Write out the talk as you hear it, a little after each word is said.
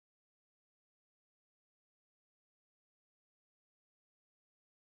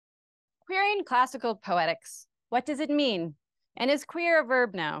queering classical poetics? What does it mean? And is queer a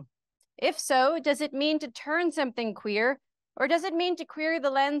verb now? If so, does it mean to turn something queer, or does it mean to queer the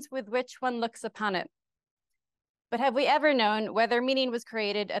lens with which one looks upon it? But have we ever known whether meaning was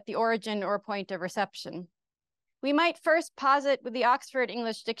created at the origin or point of reception? We might first posit with the Oxford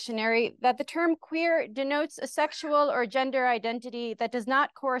English Dictionary that the term queer denotes a sexual or gender identity that does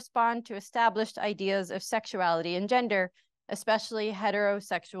not correspond to established ideas of sexuality and gender, especially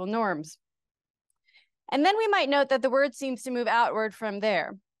heterosexual norms. And then we might note that the word seems to move outward from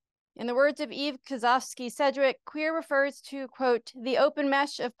there. In the words of Eve Kozowski-Sedgwick, queer refers to, quote, the open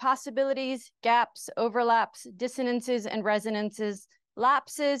mesh of possibilities, gaps, overlaps, dissonances, and resonances,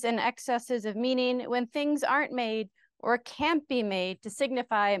 lapses and excesses of meaning when things aren't made or can't be made to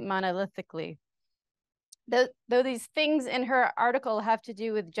signify monolithically. Though these things in her article have to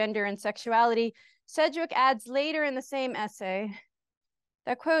do with gender and sexuality, Sedgwick adds later in the same essay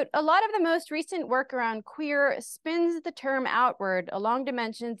that, quote, a lot of the most recent work around queer spins the term outward along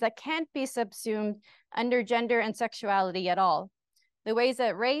dimensions that can't be subsumed under gender and sexuality at all. The ways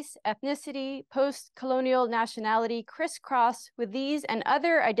that race, ethnicity, post-colonial nationality crisscross with these and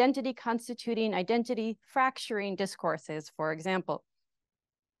other identity-constituting, identity-fracturing discourses, for example.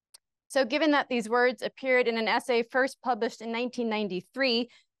 So given that these words appeared in an essay first published in 1993,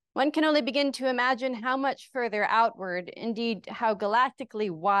 one can only begin to imagine how much further outward, indeed how galactically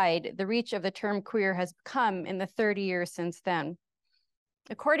wide, the reach of the term queer has come in the 30 years since then.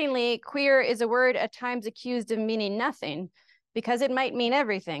 Accordingly, queer is a word at times accused of meaning nothing, because it might mean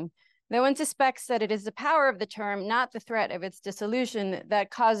everything. No one suspects that it is the power of the term, not the threat of its dissolution,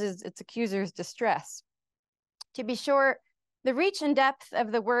 that causes its accusers distress. To be sure, the reach and depth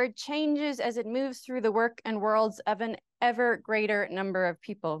of the word changes as it moves through the work and worlds of an ever greater number of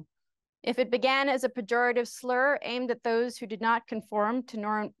people. If it began as a pejorative slur aimed at those who did not conform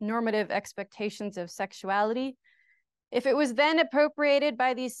to normative expectations of sexuality, if it was then appropriated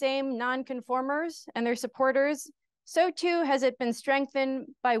by these same nonconformers and their supporters, so too has it been strengthened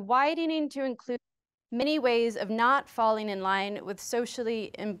by widening to include many ways of not falling in line with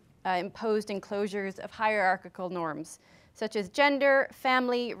socially imposed enclosures of hierarchical norms, such as gender,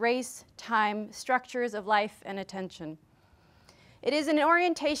 family, race, time, structures of life, and attention. It is an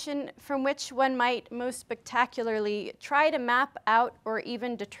orientation from which one might most spectacularly try to map out or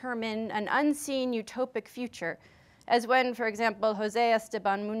even determine an unseen utopic future, as when, for example, Jose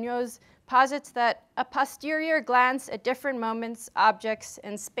Esteban Munoz posits that a posterior glance at different moments, objects,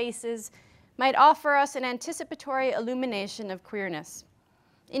 and spaces might offer us an anticipatory illumination of queerness.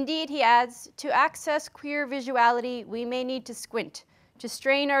 Indeed, he adds, to access queer visuality, we may need to squint, to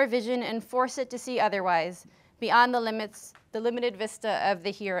strain our vision and force it to see otherwise, beyond the limited vista of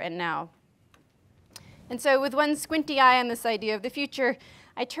the here and now. And so with one squinty eye on this idea of the future,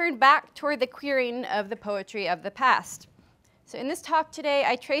 I turn back toward the queering of the poetry of the past. So in this talk today,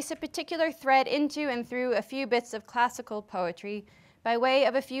 I trace a particular thread into and through a few bits of classical poetry by way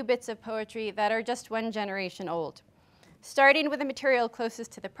of a few bits of poetry that are just one generation old. Starting with the material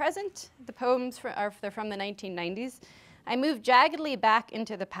closest to the present, the poems are from the 1990s, I move jaggedly back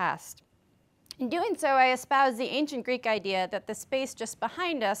into the past. In doing so, I espouse the ancient Greek idea that the space just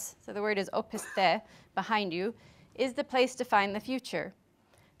behind us, so the word is opisthe, behind you, is the place to find the future.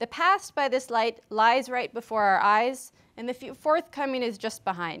 The past, by this light, lies right before our eyes, and the forthcoming is just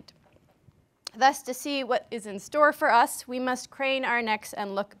behind. Thus, to see what is in store for us, we must crane our necks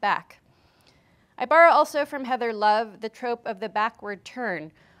and look back. I borrow also from Heather Love the trope of the backward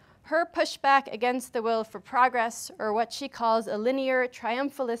turn, her pushback against the will for progress, or what she calls a linear,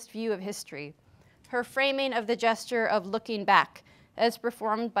 triumphalist view of history, her framing of the gesture of looking back, as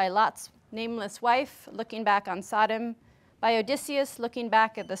performed by Lot's nameless wife looking back on Sodom, by Odysseus looking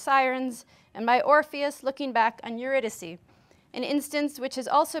back at the Sirens, and by Orpheus looking back on Eurydice, an instance which has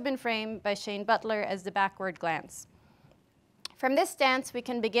also been framed by Shane Butler as the backward glance. From this stance, we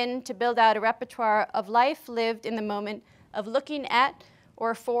can begin to build out a repertoire of life lived in the moment of looking at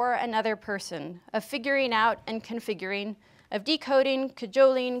or for another person, of figuring out and configuring, of decoding,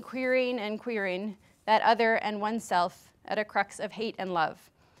 cajoling, queering, and queering that other and oneself at a crux of hate and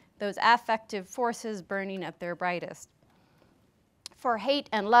love, those affective forces burning at their brightest. For hate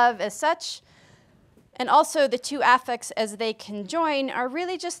and love as such, and also the two affects as they conjoin, are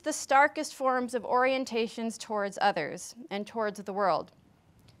really just the starkest forms of orientations towards others and towards the world.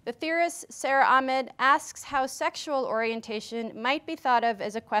 The theorist Sarah Ahmed asks how sexual orientation might be thought of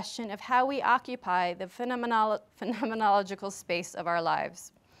as a question of how we occupy the phenomenological space of our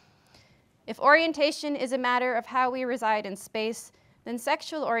lives. If orientation is a matter of how we reside in space, then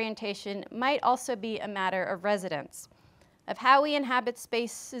sexual orientation might also be a matter of residence, of how we inhabit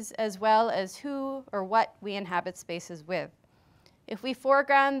spaces as well as who or what we inhabit spaces with. If we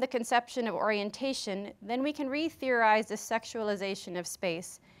foreground the conception of orientation, then we can re-theorize the sexualization of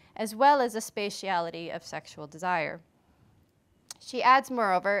space as well as the spatiality of sexual desire. She adds,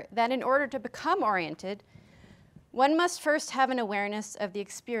 moreover, that in order to become oriented, one must first have an awareness of the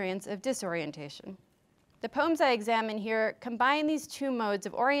experience of disorientation. The poems I examine here combine these two modes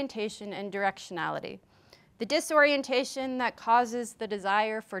of orientation and directionality. The disorientation that causes the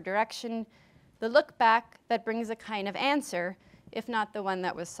desire for direction, the look back that brings a kind of answer, if not the one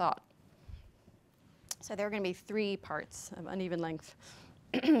that was sought. So there are going to be 3 parts of uneven length.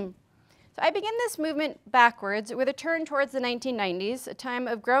 So I begin this movement backwards with a turn towards the 1990s, a time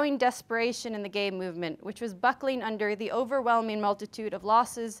of growing desperation in the gay movement, which was buckling under the overwhelming multitude of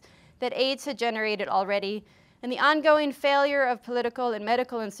losses that AIDS had generated already, and the ongoing failure of political and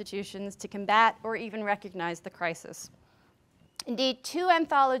medical institutions to combat or even recognize the crisis. Indeed, 2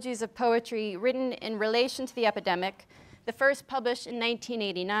 anthologies of poetry written in relation to the epidemic, the first published in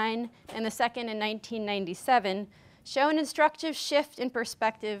 1989 and the second in 1997, show an instructive shift in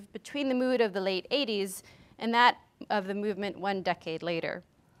perspective between the mood of the late 80s and that of the movement 1 decade later.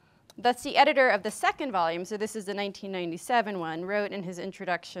 Thus, the editor of the second volume, so this is the 1997 one, wrote in his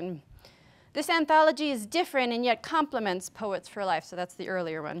introduction, "This anthology is different and yet complements Poets for Life," so that's the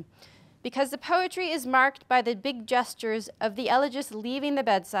earlier one, "because the poetry is marked by the big gestures of the elegist leaving the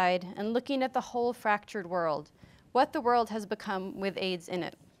bedside and looking at the whole fractured world, what the world has become with AIDS in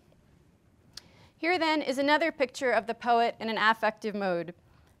it." Here then is another picture of the poet in an affective mode.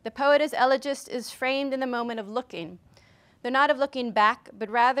 The poet as elegist is framed in the moment of looking, though not of looking back, but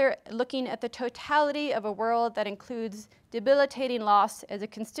rather looking at the totality of a world that includes debilitating loss as a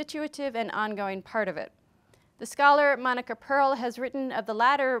constitutive and ongoing part of it. The scholar Monica Pearl has written of the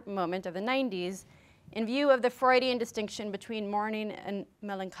latter moment of the 90s in view of the Freudian distinction between mourning and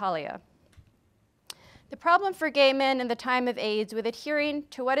melancholia. The problem for gay men in the time of AIDS with adhering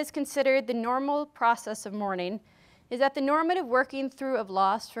to what is considered the normal process of mourning is that the normative working through of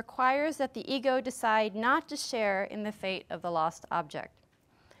loss requires that the ego decide not to share in the fate of the lost object.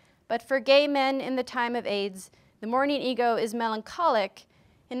 But for gay men in the time of AIDS, the mourning ego is melancholic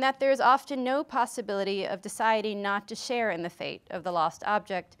in that there is often no possibility of deciding not to share in the fate of the lost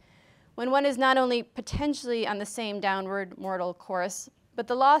object, when one is not only potentially on the same downward mortal course, but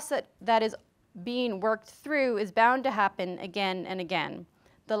the loss that is being worked through is bound to happen again and again.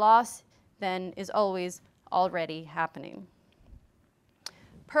 The loss, then, is always already happening.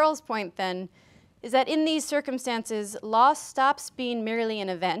 Pearl's point, then, is that in these circumstances, loss stops being merely an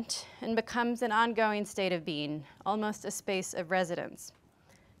event and becomes an ongoing state of being, almost a space of residence.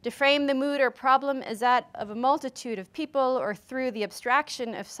 To frame the mood or problem as that of a multitude of people or through the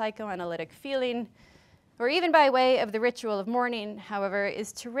abstraction of psychoanalytic feeling, or even by way of the ritual of mourning, however,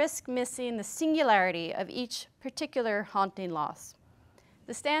 is to risk missing the singularity of each particular haunting loss.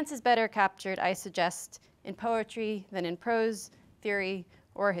 The stance is better captured, I suggest, in poetry than in prose, theory,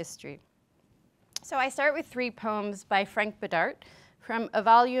 or history. So I start with 3 poems by Frank Bidart from a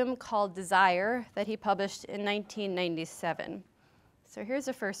volume called Desire that he published in 1997. So here's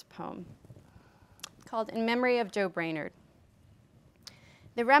the first poem, called In Memory of Joe Brainard.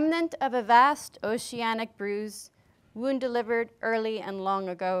 The remnant of a vast oceanic bruise, wound delivered early and long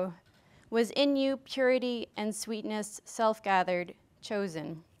ago, was in you purity and sweetness self-gathered,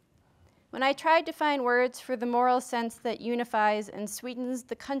 chosen. When I tried to find words for the moral sense that unifies and sweetens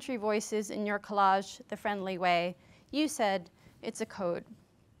the country voices in your collage the friendly way, you said, it's a code.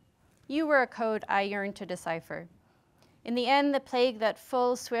 You were a code I yearned to decipher. In the end, the plague that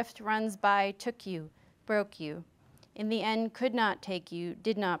full swift runs by took you, broke you. In the end, could not take you,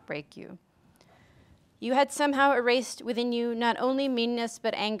 did not break you. You had somehow erased within you not only meanness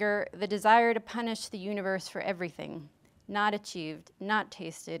but anger, the desire to punish the universe for everything, not achieved, not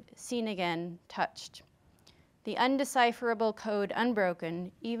tasted, seen again, touched. The undecipherable code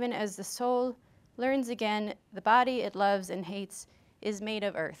unbroken, even as the soul learns again the body it loves and hates is made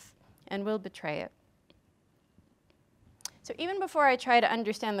of earth and will betray it. So even before I try to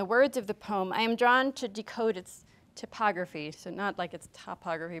understand the words of the poem, I am drawn to decode its typography, so not like its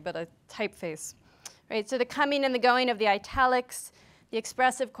topography, but a typeface, right? So the coming and the going of the italics, the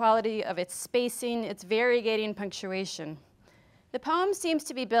expressive quality of its spacing, its variegating punctuation. The poem seems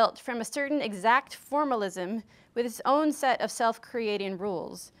to be built from a certain exact formalism with its own set of self-creating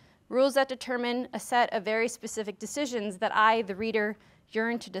rules, rules that determine a set of very specific decisions that I, the reader,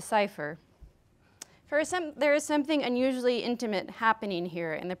 yearn to decipher. There is something unusually intimate happening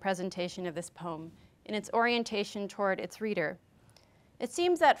here in the presentation of this poem, in its orientation toward its reader. It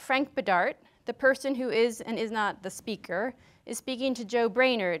seems that Frank Bidart, the person who is and is not the speaker, is speaking to Joe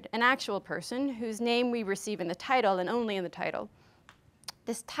Brainard, an actual person whose name we receive in the title and only in the title.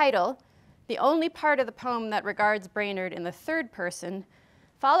 This title, the only part of the poem that regards Brainard in the third person,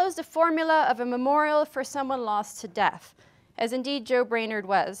 follows the formula of a memorial for someone lost to death, as indeed Joe Brainard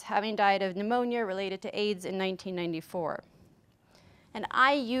was, having died of pneumonia related to AIDS in 1994. An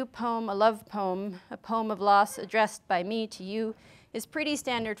I-you poem, a love poem, a poem of loss addressed by me to you, is pretty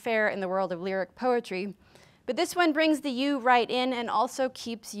standard fare in the world of lyric poetry, but this one brings the you right in and also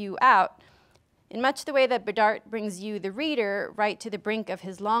keeps you out, in much the way that Bidart brings you, the reader, right to the brink of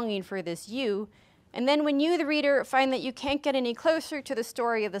his longing for this you, and then when you, the reader, find that you can't get any closer to the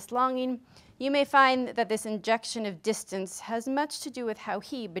story of this longing, you may find that this injection of distance has much to do with how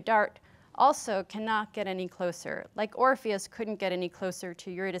he, Bidart, also cannot get any closer, like Orpheus couldn't get any closer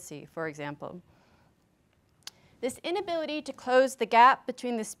to Eurydice, for example. This inability to close the gap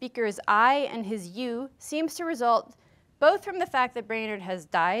between the speaker's I and his you seems to result both from the fact that Brainard has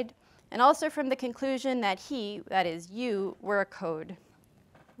died and also from the conclusion that he, that is you, were a code.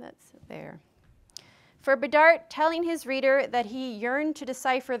 That's there. For Bidart, telling his reader that he yearned to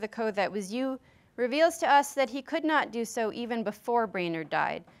decipher the code that was you reveals to us that he could not do so even before Brainard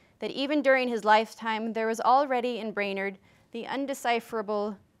died, that even during his lifetime, there was already in Brainard the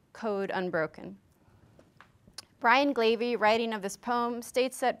undecipherable code unbroken. Brian Glavey, writing of this poem,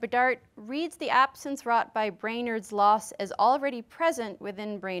 states that Bidart reads the absence wrought by Brainard's loss as already present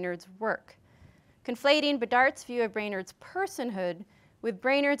within Brainard's work, conflating Bidart's view of Brainard's personhood with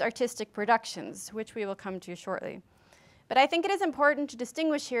Brainard's artistic productions, which we will come to shortly. But I think it is important to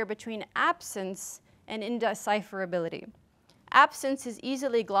distinguish here between absence and indecipherability. Absence is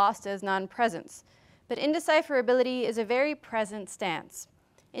easily glossed as non-presence, but indecipherability is a very present stance.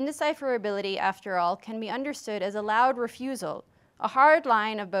 Indecipherability, after all, can be understood as a loud refusal, a hard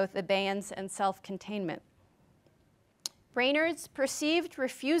line of both abeyance and self-containment. Brainard's perceived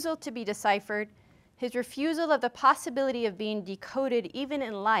refusal to be deciphered, his refusal of the possibility of being decoded even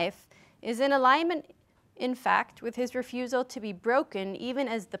in life, is in alignment, in fact, with his refusal to be broken even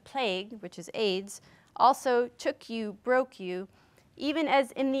as the plague, which is AIDS, also took you, broke you, even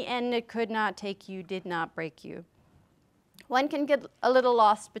as in the end it could not take you, did not break you. One can get a little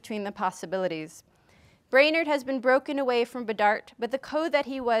lost between the possibilities. Brainard has been broken away from Bidart, but the code that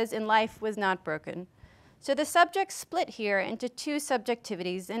he was in life was not broken. So the subject split here into two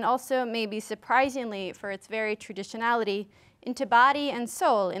subjectivities, and also maybe surprisingly for its very traditionality, into body and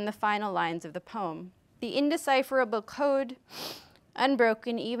soul in the final lines of the poem. The indecipherable code,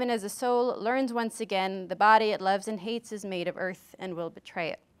 unbroken even as the soul learns once again, the body it loves and hates is made of earth and will betray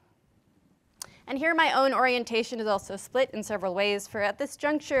it. And here my own orientation is also split in several ways, for at this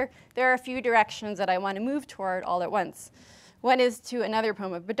juncture, there are a few directions that I want to move toward all at once. One is to another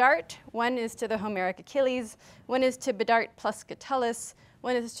poem of Bidart, one is to the Homeric Achilles, one is to Bidart plus Catullus,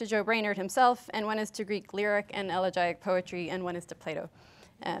 one is to Joe Brainard himself, and one is to Greek lyric and elegiac poetry, and one is to Plato.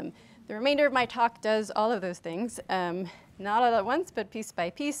 The remainder of my talk does all of those things, not all at once, but piece by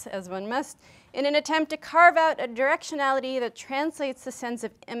piece, as one must, in an attempt to carve out a directionality that translates the sense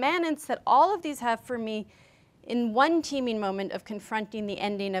of immanence that all of these have for me in one teeming moment of confronting the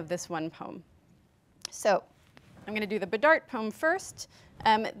ending of this one poem. So I'm going to do the Bidart poem first.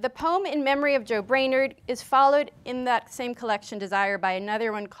 The poem in memory of Joe Brainard is followed in that same collection, Desire, by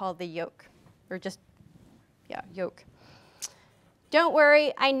another one called The Yoke, or just, yeah, Yoke. Don't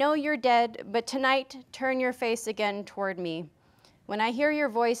worry, I know you're dead, but tonight turn your face again toward me. When I hear your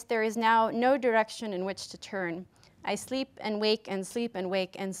voice, there is now no direction in which to turn. I sleep and wake and sleep and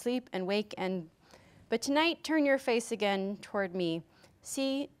wake and sleep and wake and... But tonight turn your face again toward me.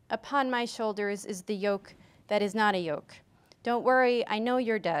 See, upon my shoulders is the yoke that is not a yoke. Don't worry, I know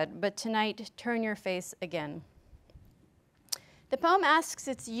you're dead, but tonight turn your face again. The poem asks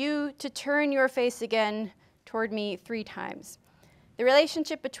its you to turn your face again toward me 3 times. The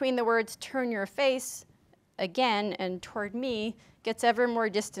relationship between the words turn your face again and toward me gets ever more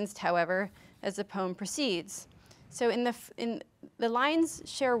distanced, however, as the poem proceeds. So the lines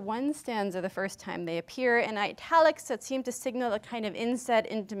share one stanza the first time they appear in italics that seem to signal a kind of inset,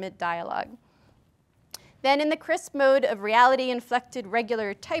 intimate dialogue. Then in the crisp mode of reality-inflected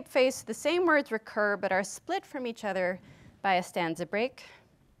regular typeface, the same words recur but are split from each other by a stanza break.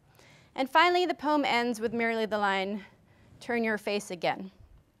 And finally, the poem ends with merely the line, turn your face again.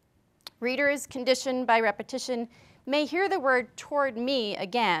 Readers, conditioned by repetition, may hear the word toward me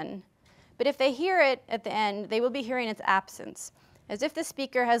again, but if they hear it at the end, they will be hearing its absence, as if the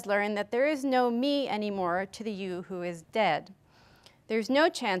speaker has learned that there is no me anymore to the you who is dead. There's no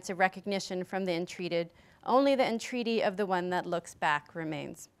chance of recognition from the entreated, only the entreaty of the one that looks back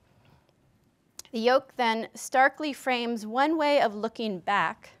remains. The yoke then starkly frames one way of looking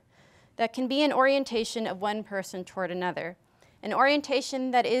back that can be an orientation of one person toward another, an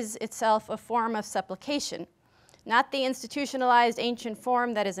orientation that is itself a form of supplication, not the institutionalized ancient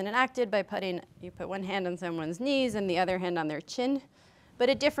form that is enacted by you put one hand on someone's knees and the other hand on their chin, but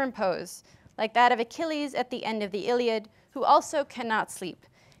a different pose, like that of Achilles at the end of the Iliad, who also cannot sleep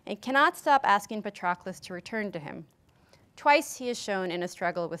and cannot stop asking Patroclus to return to him. Twice he is shown in a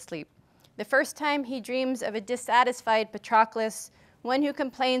struggle with sleep. The first time he dreams of a dissatisfied Patroclus, one who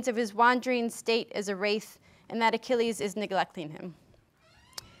complains of his wandering state as a wraith and that Achilles is neglecting him.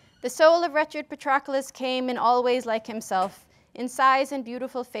 The soul of wretched Patroclus came in all ways like himself, in size and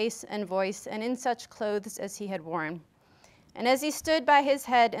beautiful face and voice, and in such clothes as he had worn. And as he stood by his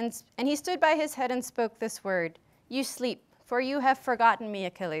head, and spoke this word, "You sleep, for you have forgotten me,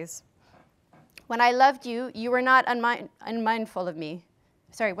 Achilles. When I loved you, you were not unmindful of me.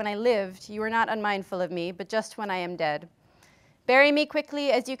 Sorry, when I lived, you were not unmindful of me, but just when I am dead. Bury me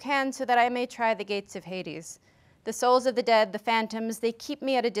quickly as you can so that I may try the gates of Hades. The souls of the dead, the phantoms, they keep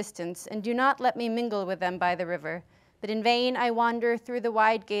me at a distance and do not let me mingle with them by the river. But in vain I wander through the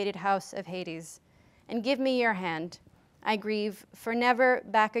wide-gated house of Hades. And give me your hand. I grieve, for never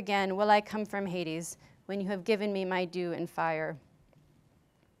back again will I come from Hades when you have given me my due in fire."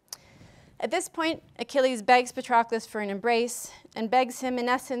 At this point, Achilles begs Patroclus for an embrace and begs him, in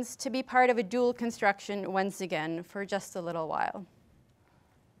essence, to be part of a dual construction once again for just a little while.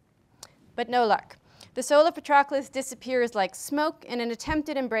 But no luck. The soul of Patroclus disappears like smoke in an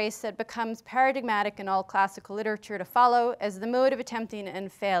attempted embrace that becomes paradigmatic in all classical literature to follow as the mode of attempting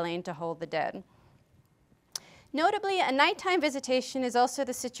and failing to hold the dead. Notably, a nighttime visitation is also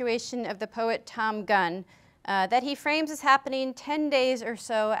the situation of the poet Thom Gunn, that he frames as happening 10 days or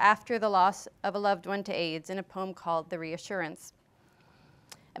so after the loss of a loved one to AIDS in a poem called The Reassurance.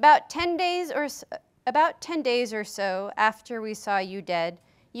 About 10 days or so after we saw you dead,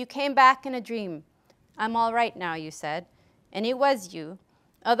 you came back in a dream. "I'm all right now," you said, and it was you.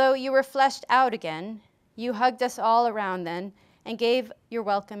 Although you were fleshed out again, you hugged us all around then and gave your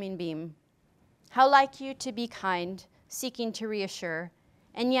welcoming beam. How like you to be kind, seeking to reassure,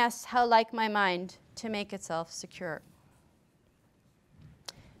 and yes, how like my mind to make itself secure.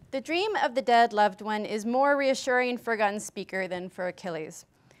 The dream of the dead loved one is more reassuring for Gunn's speaker than for Achilles.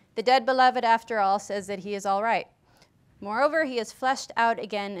 The dead beloved, after all, says that he is all right. Moreover, he is fleshed out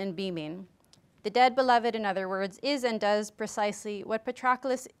again and beaming. The dead beloved, in other words, is and does precisely what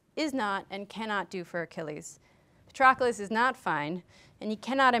Patroclus is not and cannot do for Achilles. Patroclus is not fine, and he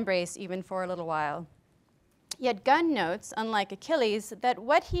cannot embrace even for a little while. Yet Gunn notes, unlike Achilles, that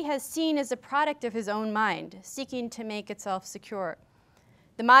what he has seen is a product of his own mind, seeking to make itself secure.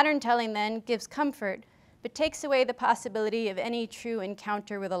 The modern telling, then, gives comfort, but takes away the possibility of any true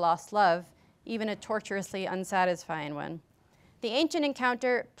encounter with a lost love, even a tortuously unsatisfying one. The ancient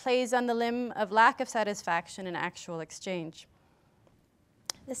encounter plays on the limb of lack of satisfaction in actual exchange.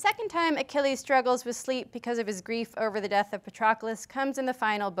 The second time Achilles struggles with sleep because of his grief over the death of Patroclus comes in the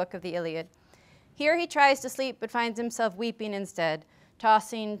final book of the Iliad. Here he tries to sleep but finds himself weeping instead,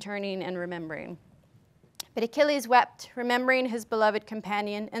 tossing, turning, and remembering. But Achilles wept, remembering his beloved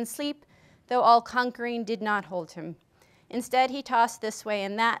companion, and sleep, though all-conquering, did not hold him. Instead, he tossed this way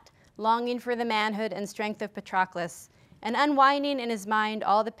and that, longing for the manhood and strength of Patroclus, and unwinding in his mind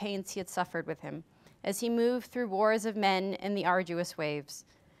all the pains he had suffered with him, as he moved through wars of men and the arduous waves.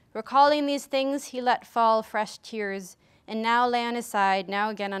 Recalling these things, he let fall fresh tears, and now lay on his side, now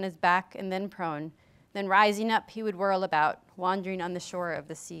again on his back, and then prone. Then rising up, he would whirl about, wandering on the shore of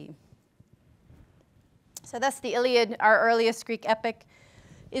the sea. So thus the Iliad, our earliest Greek epic,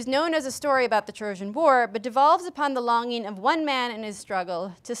 is known as a story about the Trojan War, but devolves upon the longing of one man in his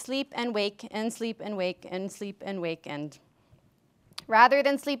struggle to sleep and wake, and sleep and wake, and sleep and wake, and rather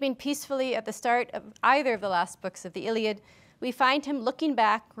than sleeping peacefully at the start of either of the last books of the Iliad, we find him looking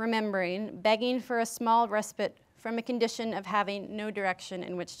back, remembering, begging for a small respite from a condition of having no direction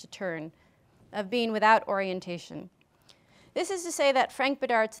in which to turn, of being without orientation. This is to say that Frank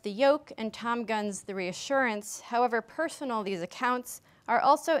Bidart's The Yoke and Thom Gunn's The Reassurance, however personal these accounts, are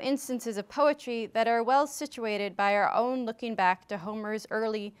also instances of poetry that are well situated by our own looking back to Homer's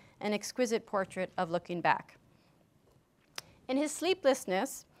early and exquisite portrait of looking back. In his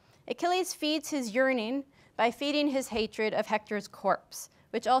sleeplessness, Achilles feeds his yearning by feeding his hatred of Hector's corpse,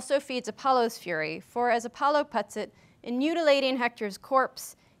 which also feeds Apollo's fury, for as Apollo puts it, in mutilating Hector's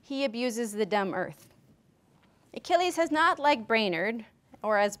corpse, he abuses the dumb earth. Achilles has not, like Brainard,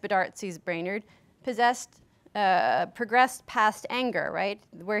 or as Bidart sees Brainard, possessed progressed past anger, right?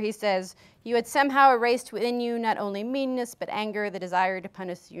 Where he says, you had somehow erased within you not only meanness, but anger, the desire to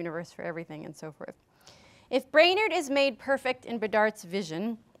punish the universe for everything, and so forth. If Brainard is made perfect in Bidart's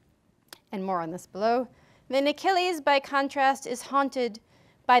vision, and more on this below, then Achilles, by contrast, is haunted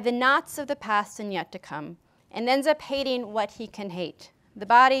by the knots of the past and yet to come, and ends up hating what he can hate, the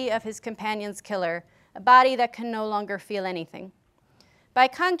body of his companion's killer, a body that can no longer feel anything. By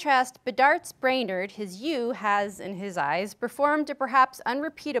contrast, Bidart's Brainard, his you, has, in his eyes, performed a perhaps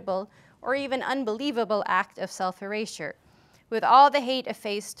unrepeatable or even unbelievable act of self-erasure, with all the hate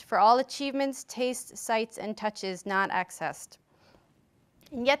effaced, for all achievements, tastes, sights, and touches not accessed.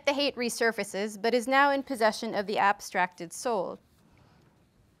 And yet the hate resurfaces, but is now in possession of the abstracted soul.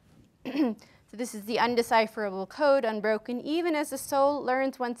 So this is the undecipherable code, unbroken, even as the soul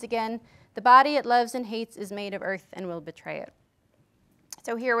learns once again the body it loves and hates is made of earth and will betray it.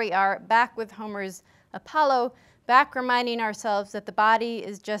 So here we are, back with Homer's Apollo, back reminding ourselves that the body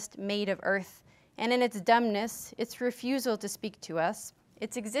is just made of earth, and in its dumbness, its refusal to speak to us,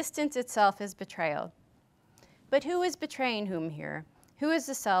 its existence itself is betrayal. But who is betraying whom here? Who is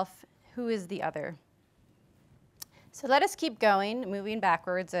the self? Who is the other? So let us keep going, moving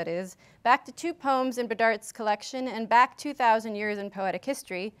backwards, that is, back to 2 poems in Bidart's collection and back 2,000 years in poetic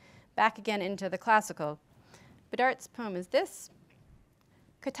history, back again into the classical. Bidart's poem is this.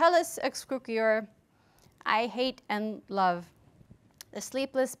 Catullus excrucior, I hate and love. The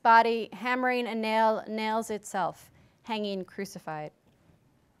sleepless body hammering a nail nails itself, hanging crucified.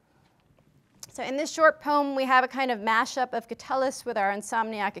 So in this short poem, we have a kind of mashup of Catullus with our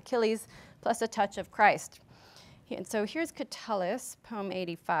insomniac Achilles, plus a touch of Christ. And so here's Catullus, poem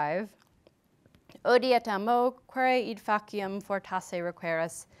 85. Odi et amo, quae id facium fortasse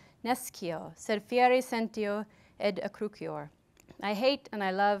requeras, nescio, sed fieri sentio ed accrucior. I hate and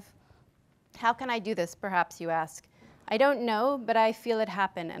I love. How can I do this, perhaps you ask? I don't know, but I feel it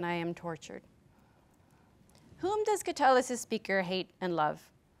happen and I am tortured. Whom does Catullus' speaker hate and love?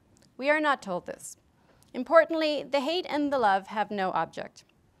 We are not told this. Importantly, the hate and the love have no object.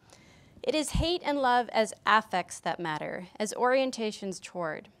 It is hate and love as affects that matter, as orientations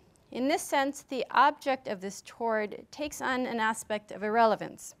toward. In this sense, the object of this toward takes on an aspect of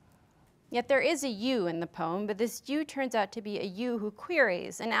irrelevance. Yet there is a you in the poem, but this you turns out to be a you who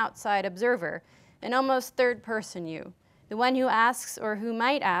queries, an outside observer, an almost third-person you, the one who asks or who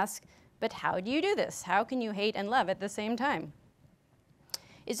might ask, but how do you do this? How can you hate and love at the same time?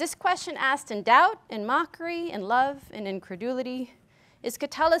 Is this question asked in doubt, in mockery, in love, in incredulity? Is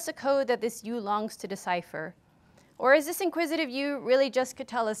Catullus a code that this you longs to decipher? Or is this inquisitive you really just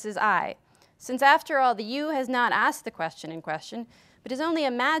Catullus's I? Since after all, the you has not asked the question in question, but is only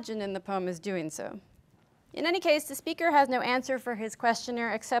imagined in the poem as doing so. In any case, the speaker has no answer for his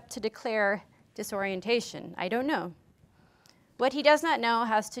questioner except to declare disorientation. I don't know. What he does not know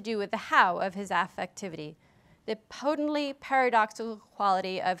has to do with the how of his affectivity, the potently paradoxical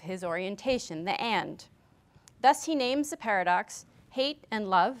quality of his orientation, the and. Thus he names the paradox, hate and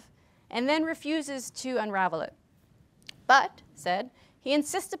love, and then refuses to unravel it. But, said, he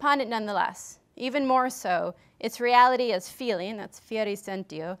insists upon it nonetheless, even more so, its reality as feeling, that's fieri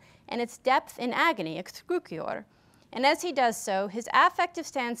sentio, and its depth in agony, excrucior. And as he does so, his affective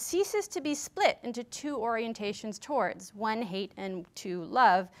stance ceases to be split into 2 orientations towards, 1 hate and 2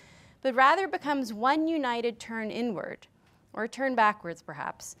 love, but rather becomes 1 united turn inward, or turn backwards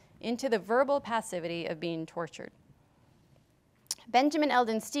perhaps, into the verbal passivity of being tortured. Benjamin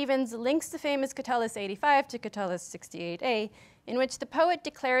Eldon Stevens links the famous Catullus 85 to Catullus 68a, in which the poet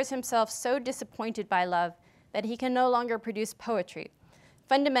declares himself so disappointed by love that he can no longer produce poetry,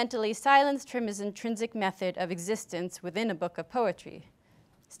 fundamentally silenced from his intrinsic method of existence within a book of poetry.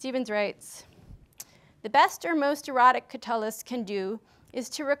 Stevens writes, the best or most erotic Catullus can do is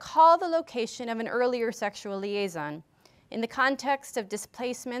to recall the location of an earlier sexual liaison. In the context of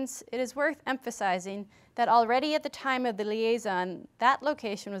displacements, it is worth emphasizing that already at the time of the liaison, that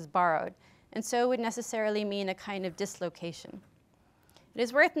location was borrowed, and so would necessarily mean a kind of dislocation. It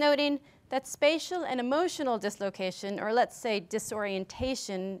is worth noting that spatial and emotional dislocation, or let's say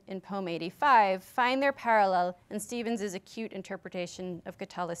disorientation in poem 85, find their parallel in Stevens' acute interpretation of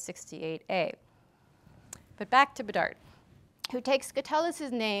Catullus 68a. But back to Bidart, who takes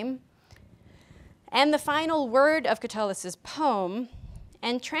Catullus' name and the final word of Catullus' poem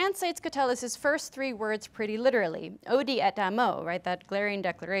and translates Catullus' first 3 words pretty literally, odi et amo, right, that glaring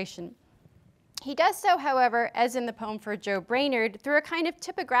declaration. He does so, however, as in the poem for Joe Brainard, through a kind of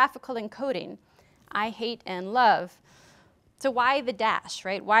typographical encoding, I hate and love. So why the dash,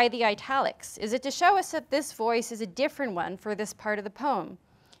 right? Why the italics? Is it to show us that this voice is a different one for this part of the poem?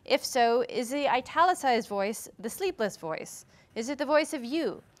 If so, is the italicized voice the sleepless voice? Is it the voice of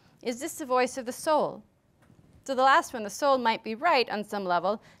you? Is this the voice of the soul? So the last one, the soul, might be right on some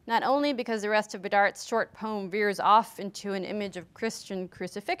level, not only because the rest of Bidart's short poem veers off into an image of Christian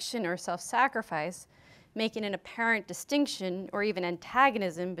crucifixion or self-sacrifice, making an apparent distinction or even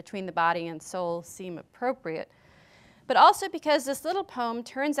antagonism between the body and soul seem appropriate, but also because this little poem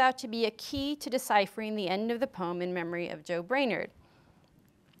turns out to be a key to deciphering the end of the poem in memory of Joe Brainard,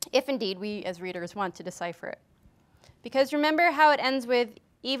 if indeed we as readers want to decipher it. Because remember how it ends with,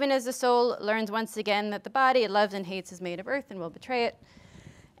 even as the soul learns once again that the body it loves and hates is made of earth and will betray it.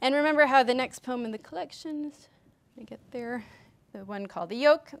 And remember how the next poem in the collection, let me get there, the one called The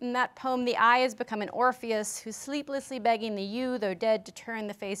Yoke. In that poem, the I has become an Orpheus who's sleeplessly begging the you, though dead, to turn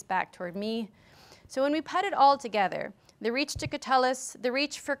the face back toward me. So when we put it all together, the reach to Catullus, the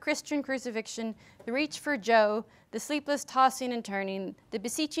reach for Christian crucifixion, the reach for Joe, the sleepless tossing and turning, the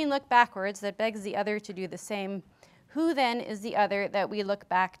beseeching look backwards that begs the other to do the same, who then is the other that we look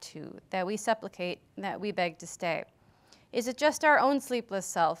back to, that we supplicate, that we beg to stay? Is it just our own sleepless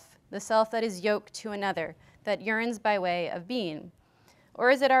self, the self that is yoked to another, that yearns by way of being? Or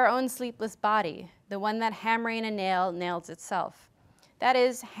is it our own sleepless body, the one that hammering a nail nails itself? That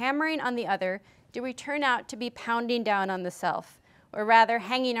is, hammering on the other, do we turn out to be pounding down on the self, or rather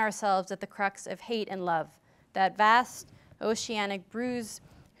hanging ourselves at the crux of hate and love, that vast oceanic bruise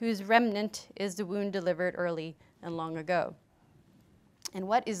whose remnant is the wound delivered early and long ago? And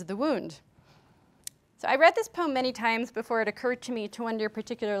what is the wound? So I read this poem many times before it occurred to me to wonder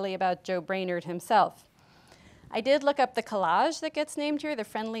particularly about Joe Brainard himself. I did look up the collage that gets named here, The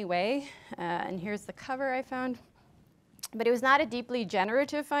Friendly Way, and here's the cover I found. But it was not a deeply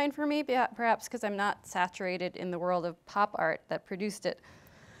generative find for me, perhaps because I'm not saturated in the world of pop art that produced it.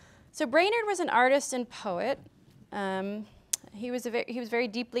 So Brainard was an artist and poet. He was very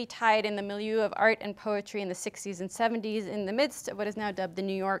deeply tied in the milieu of art and poetry in the 60s and 70s in the midst of what is now dubbed the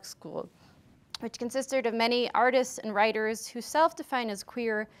New York School, which consisted of many artists and writers who self-defined as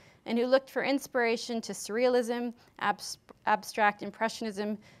queer and who looked for inspiration to surrealism, abstract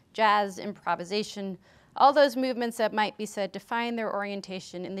impressionism, jazz, improvisation, all those movements that might be said to find their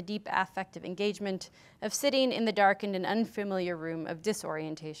orientation in the deep affective engagement of sitting in the darkened and unfamiliar room of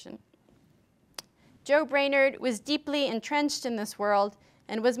disorientation. Joe Brainard was deeply entrenched in this world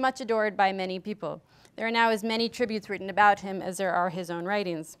and was much adored by many people. There are now as many tributes written about him as there are his own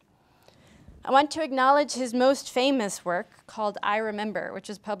writings. I want to acknowledge his most famous work called I Remember, which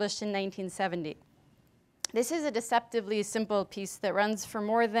was published in 1970. This is a deceptively simple piece that runs for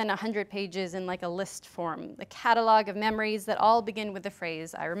more than 100 pages in like a list form, the catalog of memories that all begin with the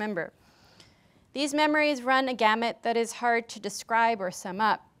phrase, I remember. These memories run a gamut that is hard to describe or sum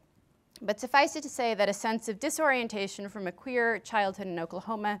up, but suffice it to say that a sense of disorientation from a queer childhood in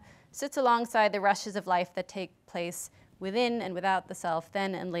Oklahoma sits alongside the rushes of life that take place within and without the self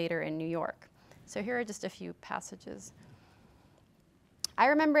then and later in New York. So here are just a few passages. I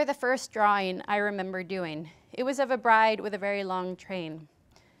remember the first drawing I remember doing. It was of a bride with a very long train.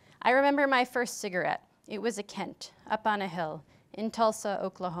 I remember my first cigarette. It was a Kent, up on a hill, in Tulsa,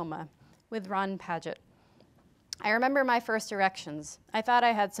 Oklahoma, with Ron Padgett. I remember my first erections. I thought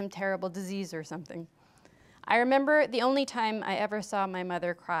I had some terrible disease or something. I remember the only time I ever saw my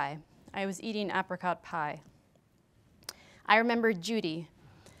mother cry. I was eating apricot pie. I remember Judy.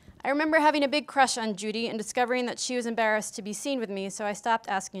 I remember having a big crush on Judy and discovering that she was embarrassed to be seen with me, so I stopped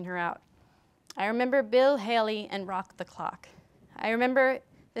asking her out. I remember Bill Haley and Rock the Clock. I remember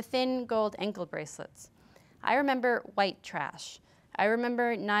the thin gold ankle bracelets. I remember white trash. I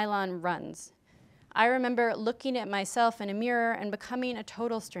remember nylon runs. I remember looking at myself in a mirror and becoming a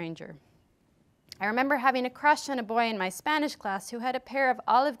total stranger. I remember having a crush on a boy in my Spanish class who had a pair of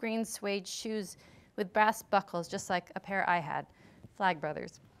olive green suede shoes with brass buckles, just like a pair I had, Flag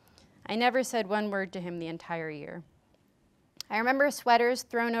Brothers. I never said one word to him the entire year. I remember sweaters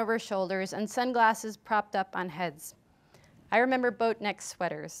thrown over shoulders and sunglasses propped up on heads. I remember boat neck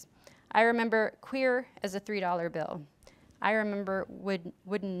sweaters. I remember queer as a $3 bill. I remember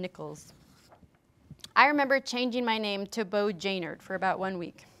wooden nickels. I remember changing my name to Bo Jaynard for about 1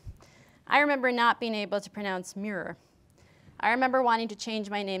 week. I remember not being able to pronounce mirror. I remember wanting to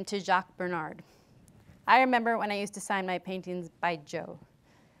change my name to Jacques Bernard. I remember when I used to sign my paintings by Joe.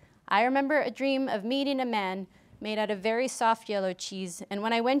 I remember a dream of meeting a man made out of very soft yellow cheese, and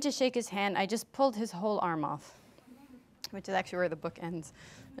when I went to shake his hand, I just pulled his whole arm off, which is actually where the book ends.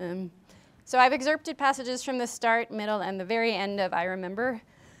 So I've excerpted passages from the start, middle, and the very end of I Remember,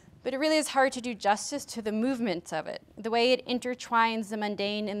 but it really is hard to do justice to the movement of it, the way it intertwines the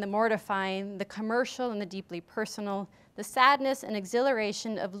mundane and the mortifying, the commercial and the deeply personal, the sadness and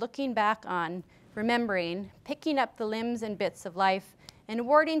exhilaration of looking back on, remembering, picking up the limbs and bits of life, and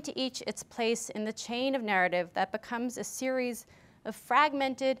awarding to each its place in the chain of narrative that becomes a series of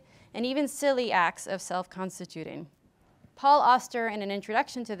fragmented and even silly acts of self-constituting. Paul Auster, in an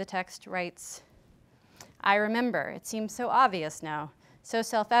introduction to the text, writes, "I remember, it seems so obvious now, so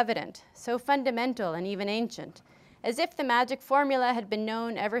self-evident, so fundamental and even ancient, as if the magic formula had been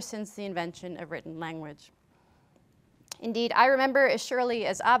known ever since the invention of written language. Indeed, I remember is surely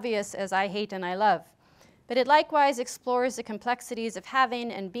as obvious as I hate and I love, but it likewise explores the complexities of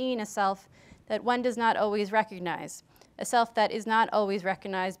having and being a self that one does not always recognize, a self that is not always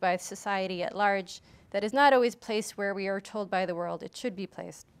recognized by society at large, that is not always placed where we are told by the world it should be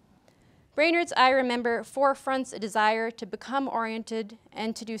placed. Brainard's I remember forefronts a desire to become oriented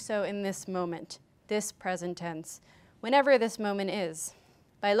and to do so in this moment, this present tense, whenever this moment is,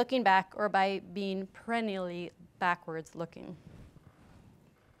 by looking back or by being perennially backwards looking."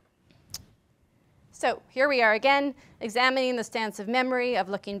 So here we are again, examining the stance of memory, of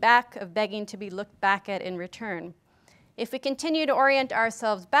looking back, of begging to be looked back at in return. If we continue to orient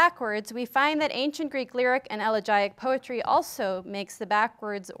ourselves backwards, we find that ancient Greek lyric and elegiac poetry also makes the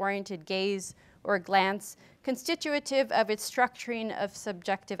backwards-oriented gaze or glance constitutive of its structuring of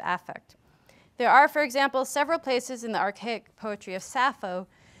subjective affect. There are, for example, several places in the archaic poetry of Sappho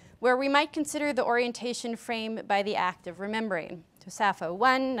where we might consider the orientation framed by the act of remembering. So Sappho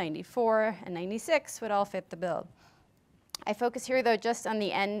 1, 94, and 96 would all fit the bill. I focus here, though, just on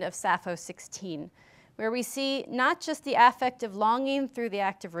the end of Sappho 16, where we see not just the affect of longing through the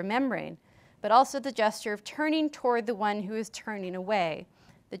act of remembering, but also the gesture of turning toward the one who is turning away,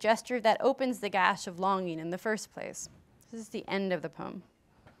 the gesture that opens the gash of longing in the first place. This is the end of the poem.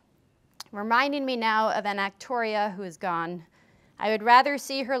 Reminding me now of Anactoria, who is gone, I would rather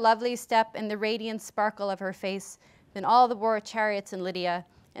see her lovely step and the radiant sparkle of her face than all the war chariots in Lydia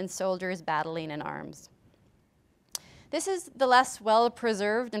and soldiers battling in arms. This is the less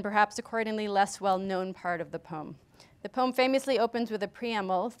well-preserved and perhaps accordingly less well-known part of the poem. The poem famously opens with a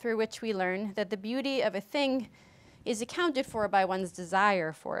preamble through which we learn that the beauty of a thing is accounted for by one's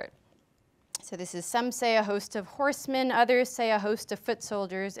desire for it. So this is, some say a host of horsemen, others say a host of foot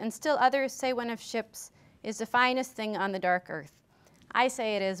soldiers, and still others say one of ships is the finest thing on the dark earth. I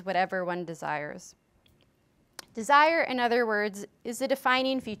say it is whatever one desires. Desire, in other words, is the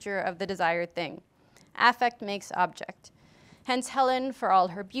defining feature of the desired thing. Affect makes object. Hence Helen, for all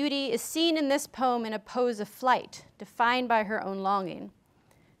her beauty, is seen in this poem in a pose of flight, defined by her own longing.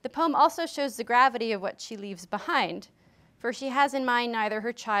 The poem also shows the gravity of what she leaves behind, for she has in mind neither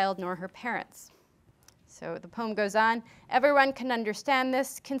her child nor her parents. So the poem goes on, everyone can understand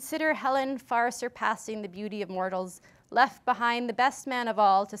this. Consider Helen far surpassing the beauty of mortals, left behind the best man of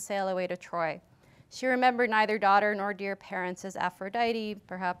all to sail away to Troy. She remembered neither daughter nor dear parents as Aphrodite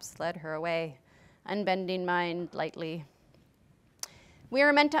perhaps led her away, unbending mind lightly. We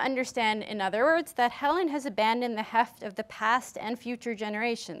are meant to understand, in other words, that Helen has abandoned the heft of the past and future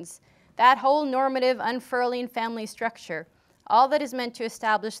generations, that whole normative, unfurling family structure, all that is meant to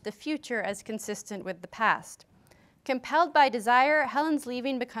establish the future as consistent with the past. Compelled by desire, Helen's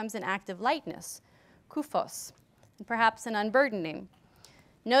leaving becomes an act of lightness, kuphos, and perhaps an unburdening.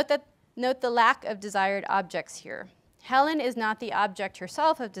 Note the lack of desired objects here. Helen is not the object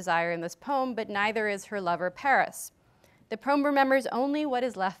herself of desire in this poem, but neither is her lover Paris. The poem remembers only what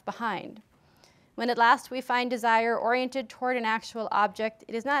is left behind. When at last we find desire oriented toward an actual object,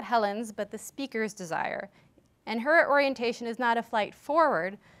 it is not Helen's, but the speaker's desire. And her orientation is not a flight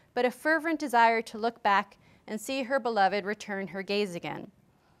forward, but a fervent desire to look back and see her beloved return her gaze again.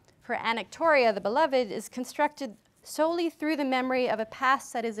 For Anactoria, the beloved, is constructed solely through the memory of a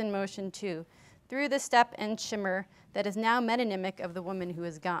past that is in motion too, through the step and shimmer that is now metonymic of the woman who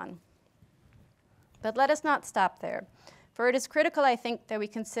is gone. But let us not stop there, for it is critical, I think, that we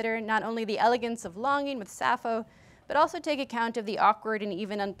consider not only the elegance of longing with Sappho, but also take account of the awkward and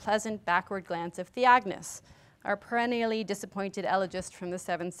even unpleasant backward glance of Theognis, our perennially disappointed elegist from the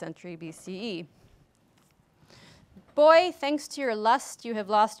 7th century BCE. Boy, thanks to your lust, you have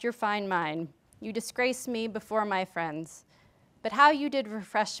lost your fine mind. You disgrace me before my friends. But how you did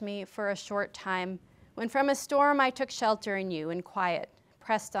refresh me for a short time, when from a storm I took shelter in you in quiet,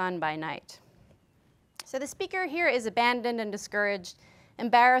 pressed on by night. So the speaker here is abandoned and discouraged,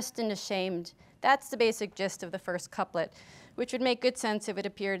 embarrassed and ashamed. That's the basic gist of the first couplet, which would make good sense if it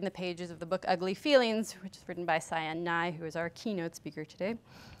appeared in the pages of the book Ugly Feelings, which is written by Cyan Nye, who is our keynote speaker today.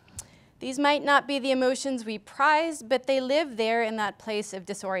 These might not be the emotions we prize, but they live there in that place of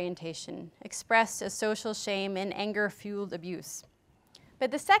disorientation, expressed as social shame and anger-fueled abuse. But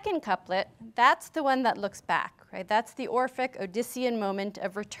the second couplet, that's the one that looks back, right? That's the Orphic Odyssean moment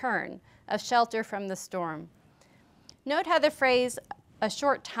of return, of shelter from the storm. Note how the phrase, a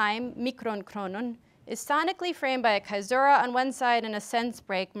short time, mikron chronon, is sonically framed by a caesura on one side and a sense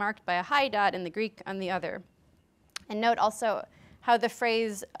break marked by a high dot in the Greek on the other. And note also how the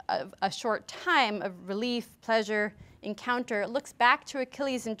phrase of a short time of relief, pleasure, encounter looks back to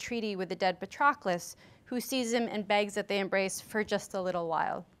Achilles' entreaty with the dead Patroclus, who sees him and begs that they embrace for just a little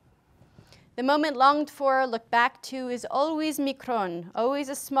while. The moment longed for, looked back to, is always mikron, always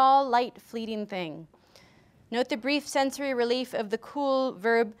a small, light, fleeting thing. Note the brief sensory relief of the cool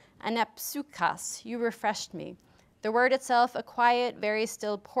verb anapsukas, you refreshed me. The word itself, a quiet, very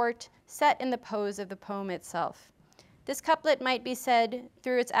still port, set in the pose of the poem itself. This couplet might be said,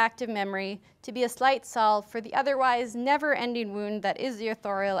 through its active memory, to be a slight salve for the otherwise never-ending wound that is the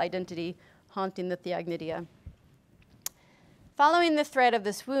authorial identity haunting the Theagnedia. Following the thread of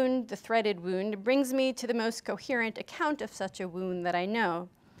this wound, the threaded wound, brings me to the most coherent account of such a wound that I know,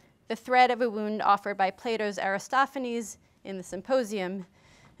 the thread of a wound offered by Plato's Aristophanes in the Symposium,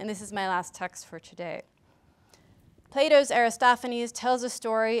 and this is my last text for today. Plato's Aristophanes tells a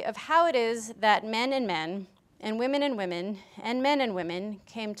story of how it is that men and women and women, and men and women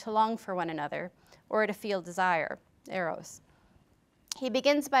came to long for one another, or to feel desire, eros. He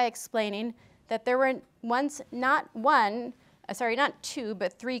begins by explaining that there were once not two,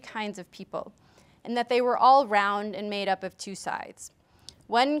 but three kinds of people, and that they were all round and made up of two sides.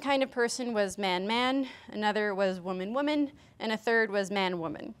 One kind of person was man-man, another was woman-woman, and a third was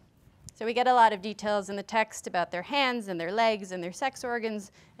man-woman. So we get a lot of details in the text about their hands and their legs and their sex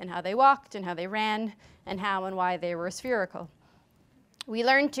organs and how they walked and how they ran and how and why they were spherical. We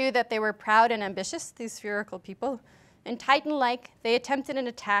learn too that they were proud and ambitious, these spherical people, and Titan-like, they attempted an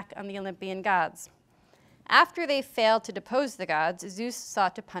attack on the Olympian gods. After they failed to depose the gods, Zeus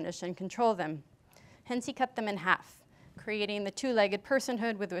sought to punish and control them. Hence he cut them in half, creating the two-legged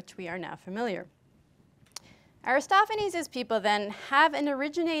personhood with which we are now familiar. Aristophanes' people then have an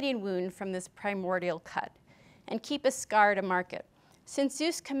originating wound from this primordial cut and keep a scar to mark it, since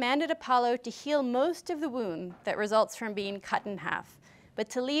Zeus commanded Apollo to heal most of the wound that results from being cut in half,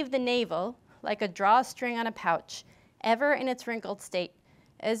 but to leave the navel, like a drawstring on a pouch, ever in its wrinkled state,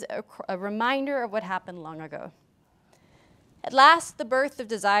 as a reminder of what happened long ago. At last, the birth of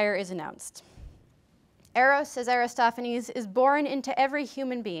desire is announced. Eros, says Aristophanes, is born into every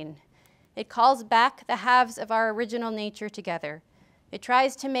human being. It calls back the halves of our original nature together. It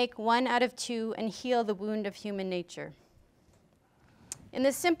tries to make one out of two and heal the wound of human nature. In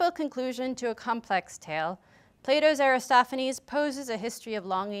this simple conclusion to a complex tale, Plato's Aristophanes poses a history of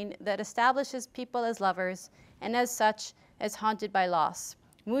longing that establishes people as lovers, and as such, as haunted by loss,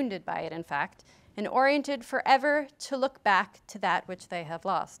 wounded by it, in fact, and oriented forever to look back to that which they have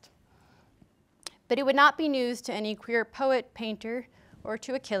lost. But it would not be news to any queer poet, painter, or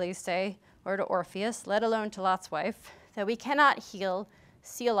to Achilles, say, or to Orpheus, let alone to Lot's wife, that we cannot heal,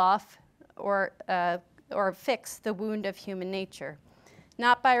 seal off, or fix the wound of human nature.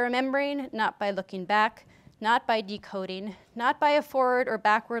 Not by remembering, not by looking back, not by decoding, not by a forward or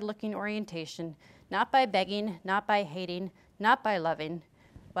backward-looking orientation, not by begging, not by hating, not by loving.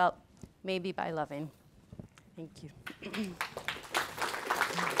 Well, maybe by loving. Thank you.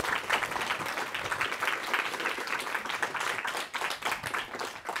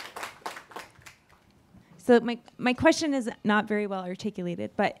 So my question is not very well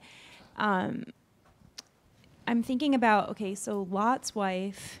articulated, but I'm thinking about, okay, so Lot's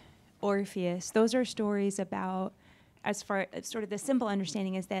wife, Orpheus, those are stories about, as far as sort of the simple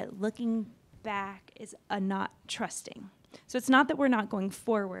understanding is that looking back is a not trusting. So it's not that we're not going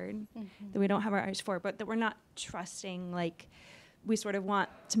forward, that we don't have our eyes forward, but that we're not trusting, like we sort of want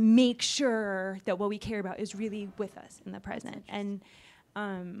to make sure that what we care about is really with us in the present. And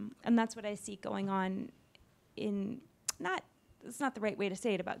that's what I see going on in, it's not the right way to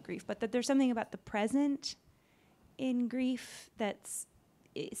say it about grief, but that there's something about the present in grief that's,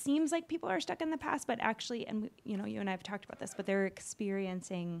 it seems like people are stuck in the past, but actually, and you and I have talked about this, but they're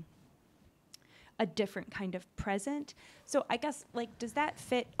experiencing a different kind of present. So I guess, like, does that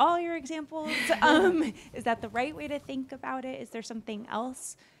fit all your examples? Is that the right way to think about it? Is there something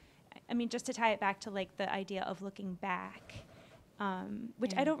else? I mean, just to tie it back to like the idea of looking back,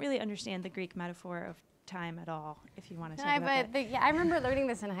 which I don't really understand the Greek metaphor of time at all, if you want to talk about that. I remember learning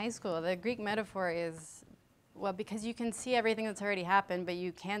this in high school. The Greek metaphor is, well, because you can see everything that's already happened, but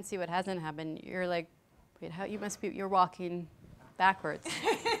you can't see what hasn't happened. You're like, wait, you're walking backwards.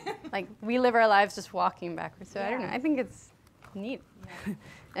 Like, we live our lives just walking backwards. So I don't know, I think it's neat.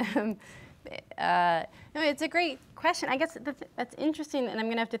 Yeah. No, it's a great question. I guess that's interesting, and I'm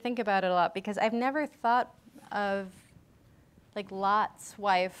going to have to think about it a lot, because I've never thought of like Lot's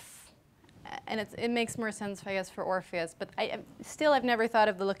wife, and it makes more sense, I guess, for Orpheus. But I've never thought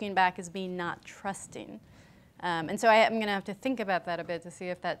of the looking back as being not trusting. And so I'm going to have to think about that a bit to see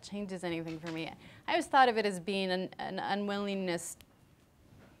if that changes anything for me. I always thought of it as being an unwillingness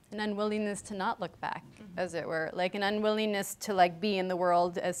to not look back, as it were, like an unwillingness to like be in the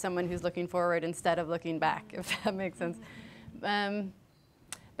world as someone who's looking forward instead of looking back, if that makes sense.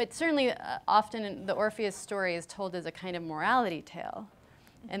 But certainly, often the Orpheus story is told as a kind of morality tale.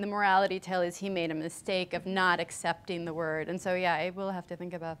 And the morality tale is he made a mistake of not accepting the word. And so, yeah, I will have to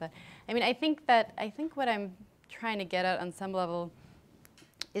think about that. I mean, I think what I'm trying to get at on some level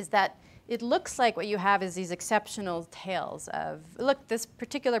is that it looks like what you have is these exceptional tales of, look, this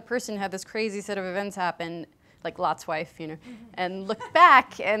particular person had this crazy set of events happen, like Lot's wife, you know, and look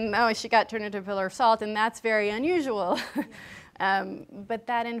back and, oh, she got turned into a pillar of salt, and that's very unusual. But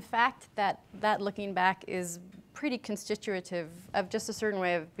that, in fact, that looking back is pretty constitutive of just a certain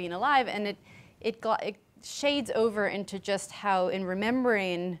way of being alive, and it shades over into just how, in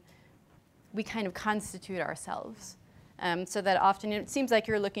remembering, we kind of constitute ourselves. So that often it seems like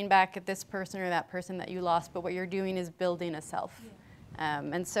you're looking back at this person or that person that you lost, but what you're doing is building a self.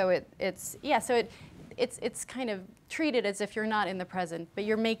 And so it's kind of treated as if you're not in the present, but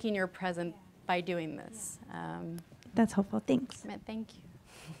you're making your present by doing this. That's helpful. Thanks. Thank you.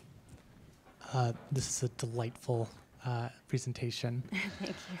 This is a delightful presentation.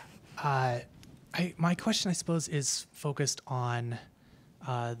 Thank you. My question, I suppose, is focused on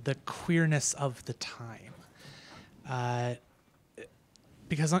the queerness of the time.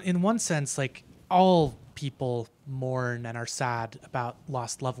 Because in one sense, like, all people mourn and are sad about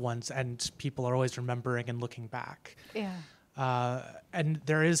lost loved ones, and people are always remembering and looking back. Yeah. And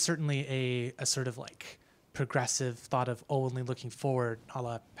there is certainly a sort of like progressive thought of only looking forward, a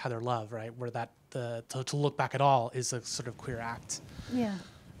la Heather Love, right? Where that to look back at all is a sort of queer act. Yeah.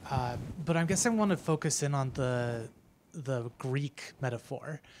 But I guess I want to focus in on the Greek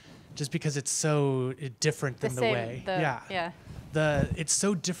metaphor, just because it's so different than the way. It's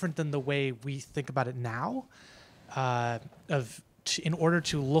so different than the way we think about it now. In order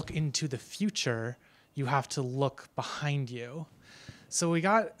to look into the future, you have to look behind you. So we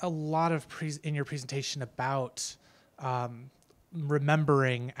got a lot of in your presentation about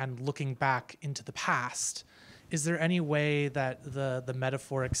remembering and looking back into the past. Is there any way that the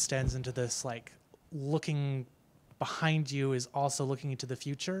metaphor extends into this, like, looking behind you is also looking into the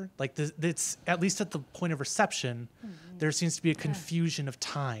future? Like, it's at least at the point of reception, there seems to be a confusion of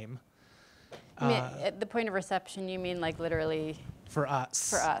time. You mean, at the point of reception, you mean like literally? For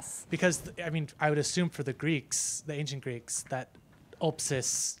us. For us. Because, I mean, I would assume for the Greeks, the ancient Greeks, that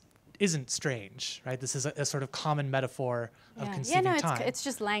opsis isn't strange, right? This is a sort of common metaphor of conceiving time. It's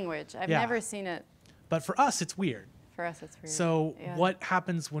just language. I've never seen it. But for us, it's weird. For us, it's weird. So what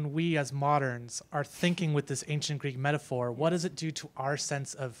happens when we as moderns are thinking with this ancient Greek metaphor? What does it do to our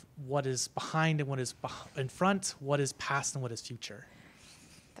sense of what is behind and what is in front, what is past and what is future?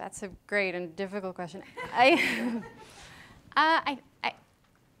 That's a great and difficult question.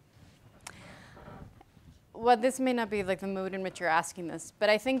 Well, this may not be like the mood in which you're asking this, but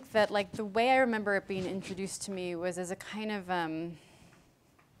I think that like the way I remember it being introduced to me was as a kind of,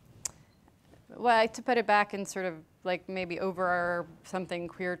 to put it back in sort of like maybe over something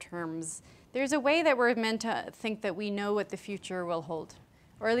queer terms, there's a way that we're meant to think that we know what the future will hold,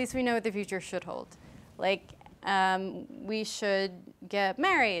 or at least we know what the future should hold. Like, we should get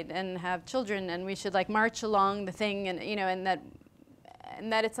married and have children, and we should like march along the thing, and you know, and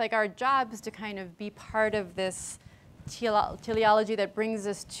that it's like our job is to kind of be part of this teleology that brings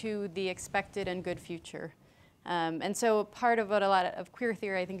us to the expected and good future. And so part of what a lot of queer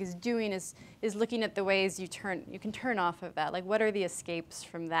theory, I think, is doing is looking at the ways you can turn off of that. Like, what are the escapes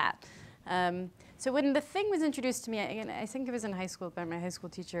from that? So when the thing was introduced to me, again, I think it was in high school by my high school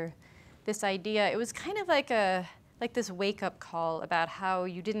teacher, this idea, it was kind of like this wake-up call about how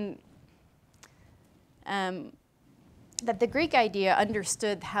you didn't, that the Greek idea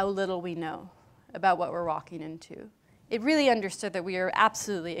understood how little we know about what we're walking into. It really understood that we are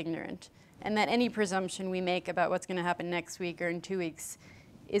absolutely ignorant, and that any presumption we make about what's going to happen next week or in 2 weeks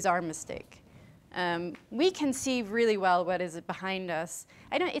is our mistake. We can see really well what is behind us.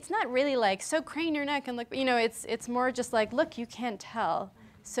 It's not really like, so crane your neck and look, you know, it's more just like, look, you can't tell.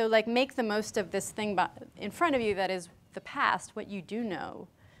 So like, make the most of this thing in front of you that is the past, what you do know.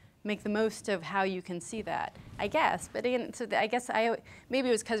 Make the most of how you can see that, I guess. But again, so I guess maybe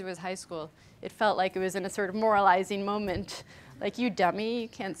it was because it was high school. It felt like it was in a sort of moralizing moment like, you dummy, you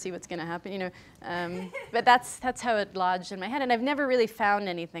can't see what's going to happen, you know. But that's how it lodged in my head, and I've never really found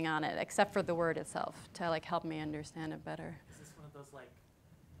anything on it except for the word itself to like help me understand it better. Is this one of those like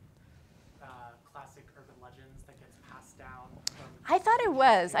classic urban legends that gets passed down? I thought it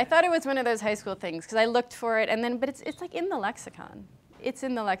was. I thought it was one of those high school things because I looked for it, and then but it's like in the lexicon. It's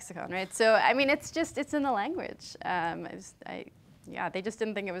in the lexicon, right? So I mean, it's in the language. Yeah, they just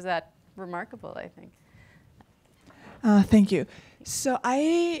didn't think it was that remarkable, I think. Thank you. So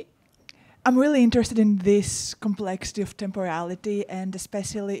I'm really interested in this complexity of temporality, and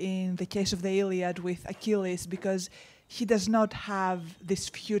especially in the case of the Iliad with Achilles, because he does not have this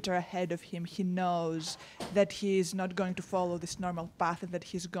future ahead of him. He knows that he is not going to follow this normal path and that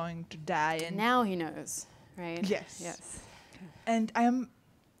he's going to die. And now he knows, right? Yes. Yes. And I am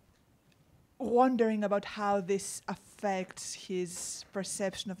wondering about how this affects his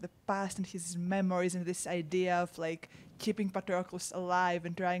perception of the past and his memories, and this idea of like keeping Patroclus alive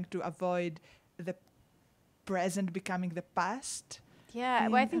and trying to avoid the present becoming the past. Yeah,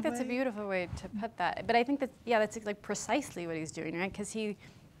 well, I think that's a beautiful way to put that. But I think that's like precisely what he's doing, right? Because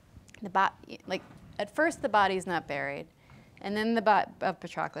like at first the body's not buried, and then of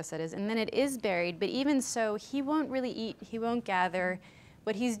Patroclus, that is, and then it is buried. But even so, he won't really eat. He won't gather.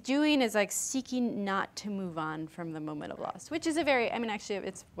 What he's doing is like seeking not to move on from the moment of loss, which is actually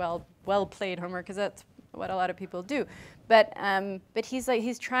it's well played, Homer, because that's what a lot of people do. But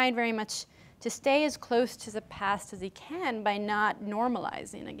he's trying very much to stay as close to the past as he can by not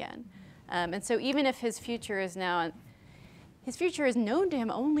normalizing again. And so even if his future is known to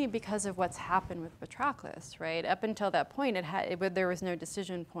him only because of what's happened with Patroclus, right? Up until that point, there was no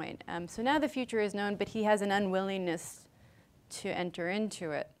decision point. So now the future is known, but he has an unwillingness to enter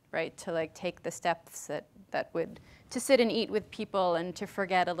into it, right? To like take the steps to sit and eat with people and to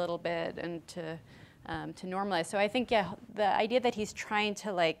forget a little bit and to normalize. So I think, yeah, the idea that he's trying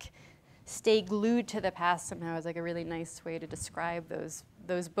to like stay glued to the past somehow is like a really nice way to describe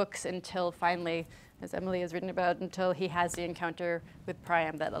those books until finally, as Emily has written about, until he has the encounter with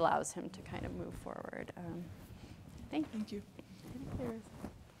Priam that allows him to kind of move forward. Thank you.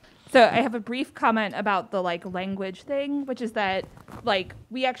 So I have a brief comment about the like language thing, which is that like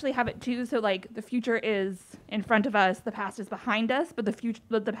we actually have it too. So like the future is in front of us, the past is behind us, but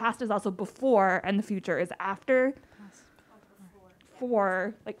the past is also before, and the future is after.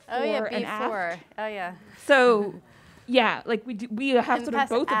 Four and after. Oh yeah. So, yeah, like we have sort of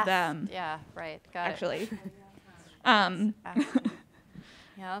both of them. Yeah, right. Got actually. it.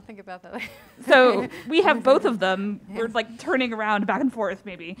 Yeah, I'll think about that later. So we have both of them. We're like turning around back and forth,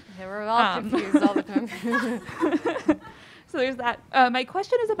 maybe. Yeah, we're all confused all the time. So there's that. My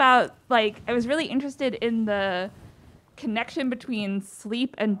question is about like I was really interested in the connection between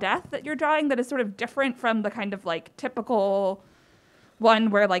sleep and death that you're drawing. That is sort of different from the kind of like typical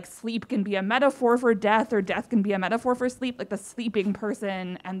one where like sleep can be a metaphor for death or death can be a metaphor for sleep, like the sleeping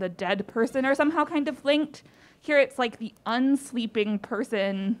person and the dead person are somehow kind of linked. Here it's like the unsleeping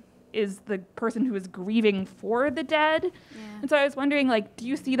person is the person who is grieving for the dead. Yeah. And so I was wondering, like, do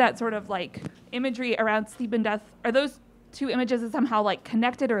you see that sort of like imagery around sleep and death? Are those two images somehow like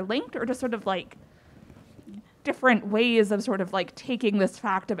connected or linked, or just sort of like different ways of sort of like taking this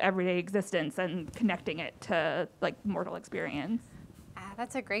fact of everyday existence and connecting it to like mortal experience?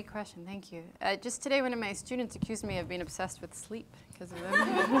 That's a great question. Thank you. Just today, one of my students accused me of being obsessed with sleep because of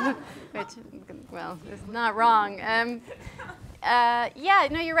them, which, well, is not wrong. Yeah,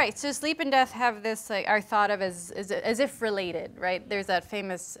 no, you're right. So sleep and death have this, like, are thought of as if related, right? There's that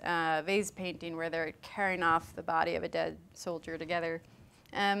famous vase painting where they're carrying off the body of a dead soldier together.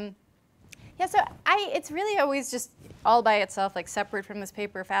 Yeah, so it's really always just all by itself, like separate from this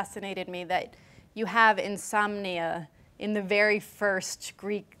paper, fascinated me that you have insomnia in the very first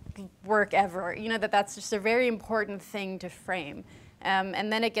Greek work ever, you know, that's just a very important thing to frame.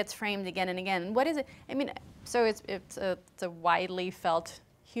 And then it gets framed again and again. And what is it? I mean, so it's a widely felt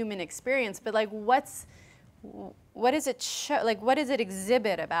human experience, but like what does it show? Like what does it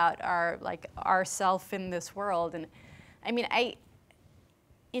exhibit about our self in this world? And I mean,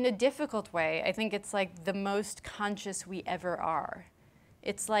 in a difficult way, I think it's like the most conscious we ever are.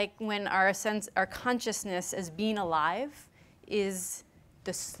 It's like when our consciousness as being alive is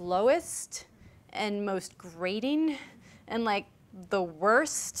the slowest and most grating and like the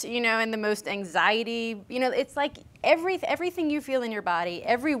worst, you know, and the most anxiety. You know, it's like everything you feel in your body,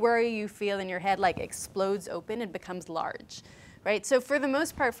 every worry you feel in your head like explodes open and becomes large, right? So for the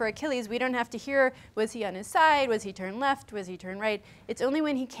most part, for Achilles, we don't have to hear, was he on his side? Was he turned left? Was he turned right? It's only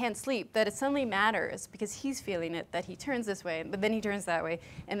when he can't sleep that it suddenly matters because he's feeling it, that he turns this way, but then he turns that way.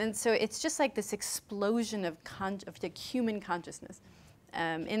 And then so it's just like this explosion of like human consciousness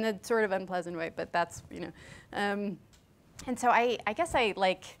in a sort of unpleasant way, but that's, you know. And so I guess I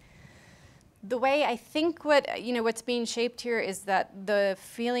like, the way I think what's being shaped here is that the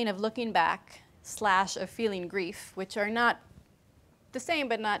feeling of looking back / of feeling grief, which are not the same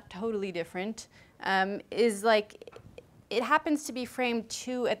but not totally different, is like, it happens to be framed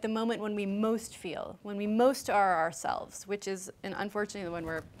too at the moment when we most feel, when we most are ourselves, which is, and unfortunately, when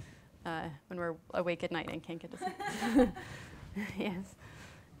we're awake at night and can't get to sleep. Yes.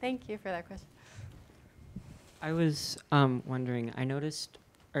 Thank you for that question. I was wondering, I noticed,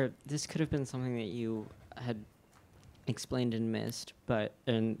 or this could have been something that you had explained and missed,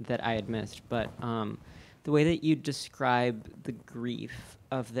 and that I had missed, but the way that you describe the grief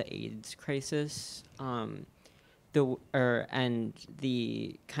of the AIDS crisis, and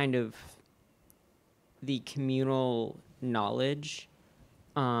the kind of the communal knowledge,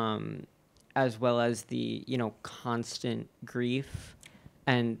 as well as the, you know, constant grief,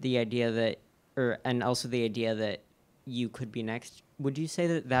 and the idea that, and also the idea that you could be next. Would you say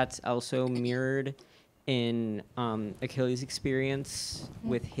that that's also mirrored in Achilles' experience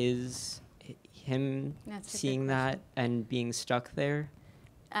with him seeing that and being stuck there?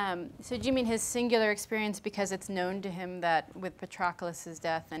 So do you mean his singular experience because it's known to him that with Patroclus'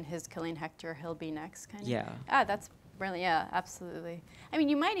 death and his killing Hector, he'll be next, kind of? Yeah. That's brilliant. Yeah, absolutely. I mean,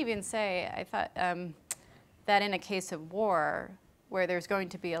 you might even say, I thought, that in a case of war, where there's going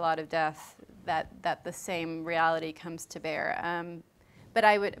to be a lot of death, that the same reality comes to bear. But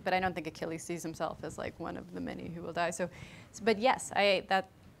I don't think Achilles sees himself as like one of the many who will die. So but yes,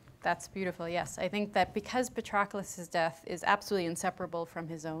 that's beautiful. Yes, I think that because Patroclus' death is absolutely inseparable from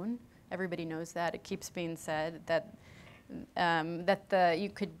his own. Everybody knows that. It keeps being said that you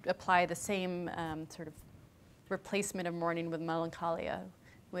could apply the same sort of replacement of mourning with melancholia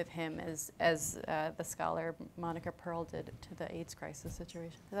with him as the scholar Monica Pearl did to the AIDS crisis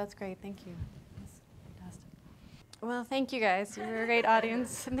situation. So that's great. Thank you. That's fantastic. Well, thank you guys. You were a great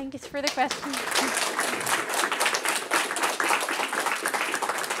audience. And thank you for the questions.